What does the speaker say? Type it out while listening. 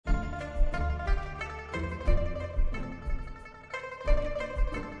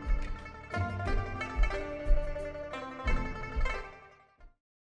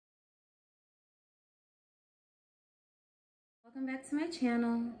Welcome back to my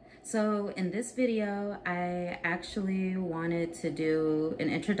channel. So in this video, I actually wanted to do an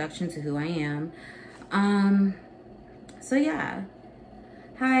introduction to who I am. So yeah.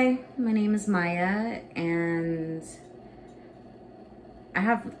 Hi, my name is Maya and I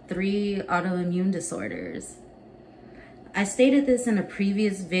have 3 autoimmune disorders. I stated this in a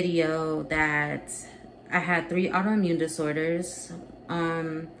previous video that I had 3 autoimmune disorders.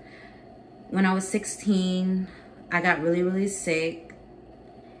 When I was 16, I got really sick.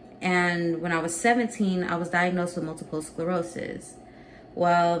 And when I was 17, I was diagnosed with multiple sclerosis.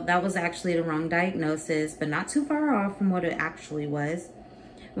 Well, that was actually the wrong diagnosis, but not too far off from what it actually was.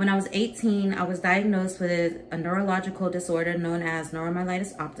 When I was 18, I was diagnosed with a neurological disorder known as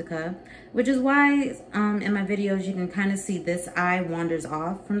neuromyelitis optica, which is why in my videos you can kind of see this eye wanders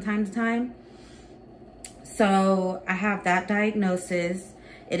off from time to time. So I have that diagnosis.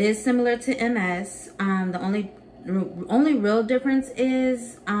 It is similar to MS. The only real difference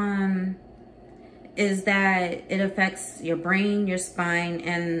is that it affects your brain, your spine,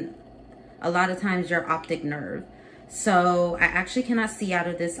 and a lot of times your optic nerve. So I actually cannot see out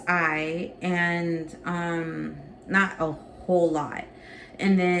of this eye, and not a whole lot.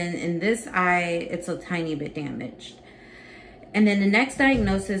 And then in this eye, it's a tiny bit damaged. And then the next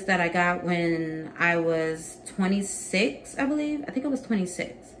diagnosis that I got when I was 26, I believe, I think I was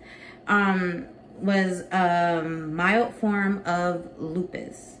 26, was a mild form of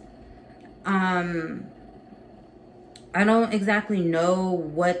lupus. I don't exactly know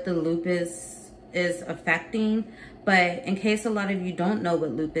what the lupus is affecting, but in case a lot of you don't know what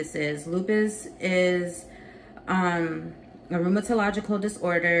lupus is a rheumatological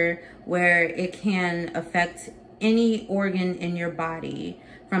disorder where it can affect any organ in your body,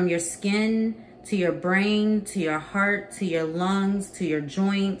 from your skin to your brain to your heart to your lungs to your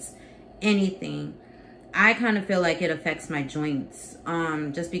joints, anything. I kind of feel like it affects my joints,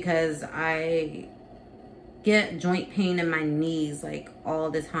 just because I get joint pain in my knees like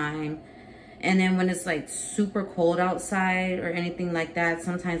all the time. And then when it's like super cold outside or anything like that,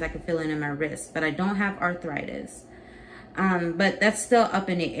 sometimes I can feel it in my wrist, but I don't have arthritis. But that's still up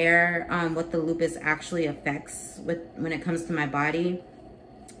in the air, what the lupus actually affects when it comes to my body.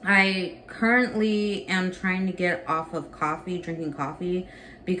 I currently am trying to get off of drinking coffee,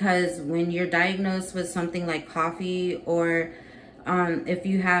 because when you're diagnosed with something like coffee, or if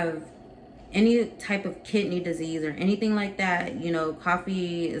you have any type of kidney disease or anything like that, you know,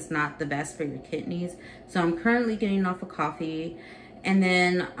 coffee is not the best for your kidneys. So I'm currently getting off of coffee. And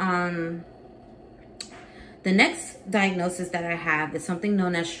then the next diagnosis that I have is something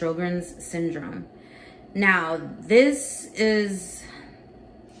known as Sjogren's syndrome. Now, this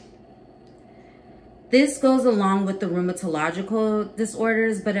goes along with the rheumatological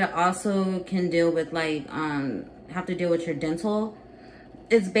disorders, but it also can deal with have to deal with your dental.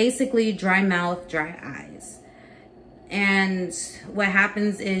 It's basically dry mouth, dry eyes. And what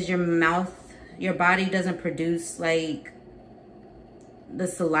happens is your body doesn't produce like the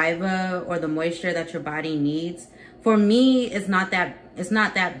saliva or the moisture that your body needs. For me, it's not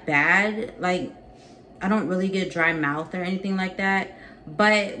that bad. Like, I don't really get dry mouth or anything like that.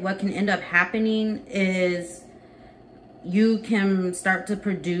 But what can end up happening is you can start to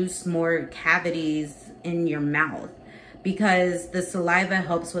produce more cavities in your mouth, because the saliva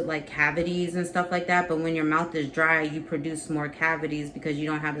helps with like cavities and stuff like that. But when your mouth is dry, you produce more cavities because you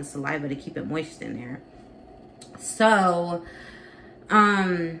don't have the saliva to keep it moist in there. So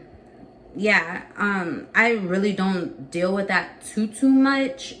yeah, I really don't deal with that too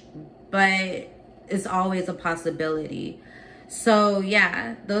much, but it's always a possibility. So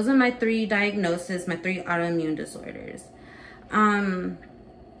yeah, those are my 3 diagnoses, my 3 autoimmune disorders. I'm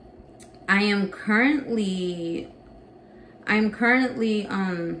currently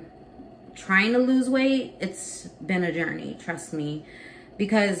trying to lose weight. It's been a journey, trust me,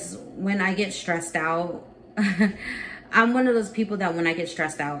 because when I get stressed out, I'm one of those people that when I get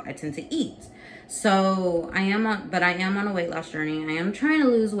stressed out, I tend to eat. So I am on a weight loss journey. I am trying to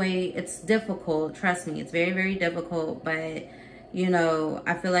lose weight. It's difficult, trust me. It's very difficult, but you know,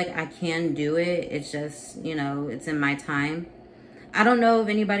 I feel like I can do it. It's just, you know, it's in my time. I don't know if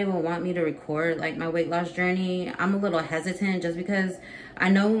anybody will want me to record like my weight loss journey. I'm a little hesitant just because I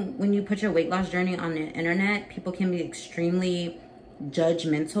know when you put your weight loss journey on the internet, people can be extremely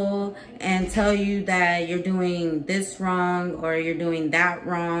judgmental and tell you that you're doing this wrong or you're doing that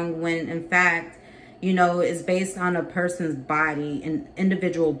wrong, when in fact, you know, it's based on a person's body, an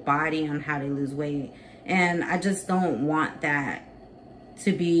individual body, on how they lose weight. And I just don't want that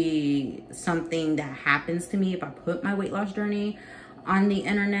to be something that happens to me if I put my weight loss journey on the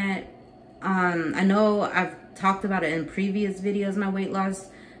internet. I know I've talked about it in previous videos, my weight loss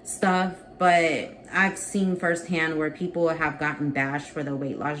stuff, but I've seen firsthand where people have gotten bashed for their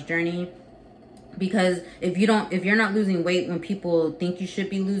weight loss journey. Because if you're not losing weight when people think you should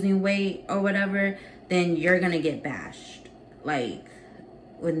be losing weight or whatever, then you're gonna get bashed, like,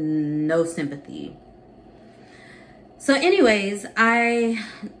 with no sympathy. So anyways, I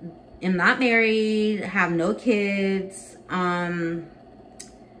am not married, have no kids. I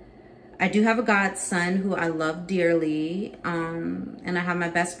do have a godson who I love dearly. And I have my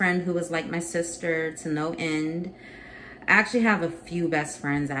best friend who was like my sister to no end. I actually have a few best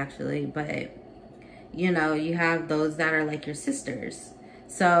friends, actually, but you know, you have those that are like your sisters.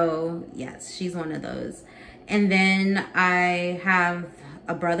 So yes, she's one of those. And then I have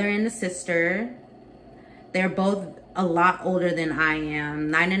a brother and a sister. They're both a lot older than I am,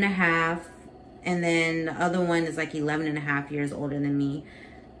 9.5. And then the other one is like 11.5 years older than me.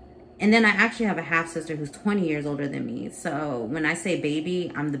 And then I actually have a half sister who's 20 years older than me. So when I say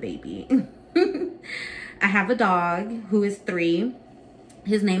baby, I'm the baby. I have a dog who is 3.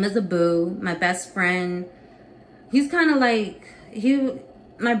 His name is Abu. My best friend, he's kind of like,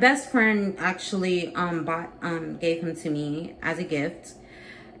 my best friend actually gave him to me as a gift.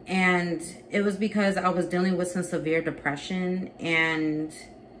 And it was because I was dealing with some severe depression, and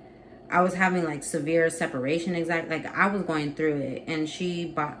I was having like severe separation anxiety. Like, I was going through it, and she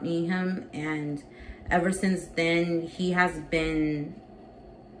bought me him. And ever since then, he has been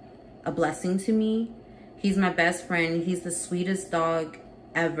a blessing to me. He's my best friend. He's the sweetest dog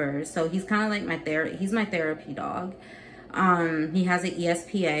ever. So he's kind of like he's my therapy dog. He has an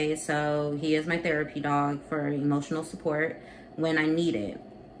ESPA, so he is my therapy dog for emotional support when I need it.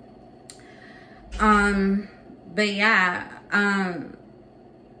 But yeah,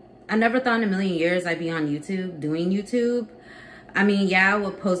 I never thought in a million years I'd be on YouTube, doing YouTube. I mean, yeah, I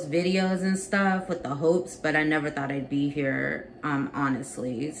would post videos and stuff with the hopes, but I never thought I'd be here,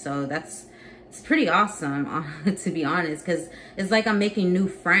 honestly. So it's pretty awesome, to be honest, because it's like I'm making new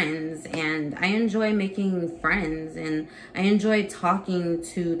friends, and I enjoy making friends, and I enjoy talking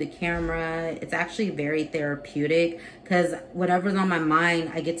to the camera. It's actually very therapeutic, because whatever's on my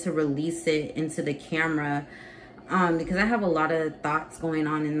mind, I get to release it into the camera, because I have a lot of thoughts going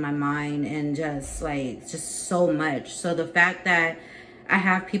on in my mind, and just so much. So the fact that I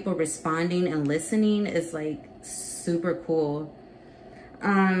have people responding and listening is like super cool.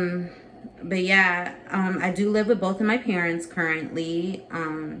 But yeah, I do live with both of my parents currently,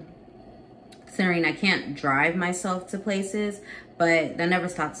 considering I can't drive myself to places, but that never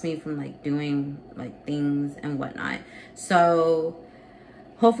stops me from like doing like things and whatnot. So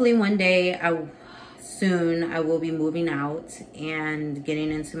hopefully one day, soon I will be moving out and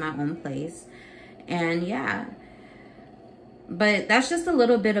getting into my own place. And yeah, but that's just a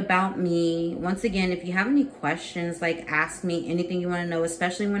little bit about me. Once again, if you have any questions, like, ask me anything you want to know,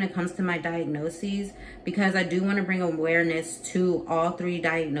 especially when it comes to my diagnoses, because I do want to bring awareness to all 3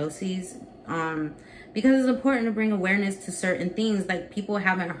 diagnoses, because it's important to bring awareness to certain things like people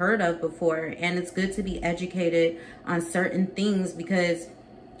haven't heard of before. And it's good to be educated on certain things, because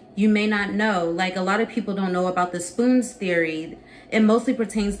you may not know. Like, a lot of people don't know about the spoons theory. It mostly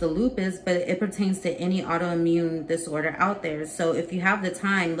pertains to lupus, but it pertains to any autoimmune disorder out there. So if you have the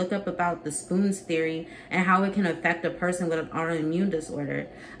time, look up about the spoons theory and how it can affect a person with an autoimmune disorder.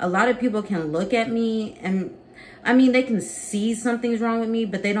 A lot of people can look at me and, I mean, they can see something's wrong with me,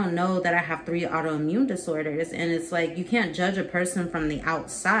 but they don't know that I have 3 autoimmune disorders. And it's like, you can't judge a person from the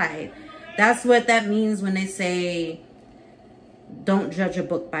outside. That's what that means when they say, don't judge a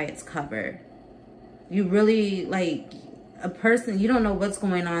book by its cover. You really, like, a person, you don't know what's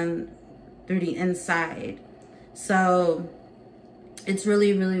going on through the inside. So it's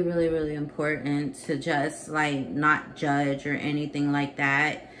really, really, really, really important to just like not judge or anything like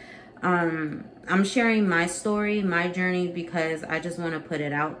that. I'm sharing my story, my journey, because I just want to put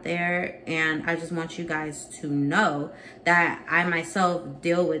it out there, and I just want you guys to know that I myself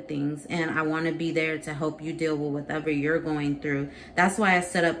deal with things, and I want to be there to help you deal with whatever you're going through. That's why I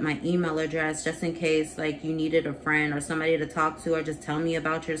set up my email address, just in case like you needed a friend or somebody to talk to, or just tell me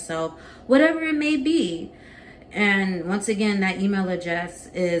about yourself, whatever it may be. And once again, that email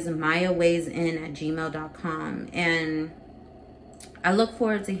address is mayawaysin@gmail.com. And I look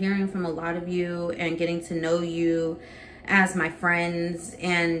forward to hearing from a lot of you and getting to know you as my friends,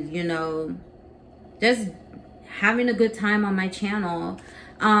 and, you know, just having a good time on my channel.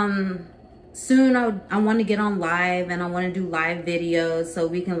 Soon I want to get on live, and I want to do live videos so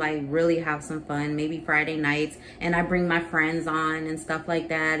we can like really have some fun, maybe Friday nights, and I bring my friends on and stuff like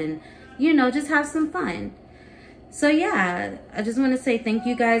that, and, you know, just have some fun. So yeah, I just want to say thank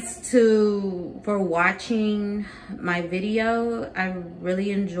you guys for watching my video. I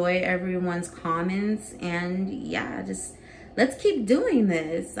really enjoy everyone's comments, and yeah, just let's keep doing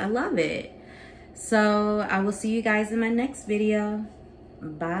this. I love it. So I will see you guys in my next video.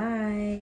 Bye.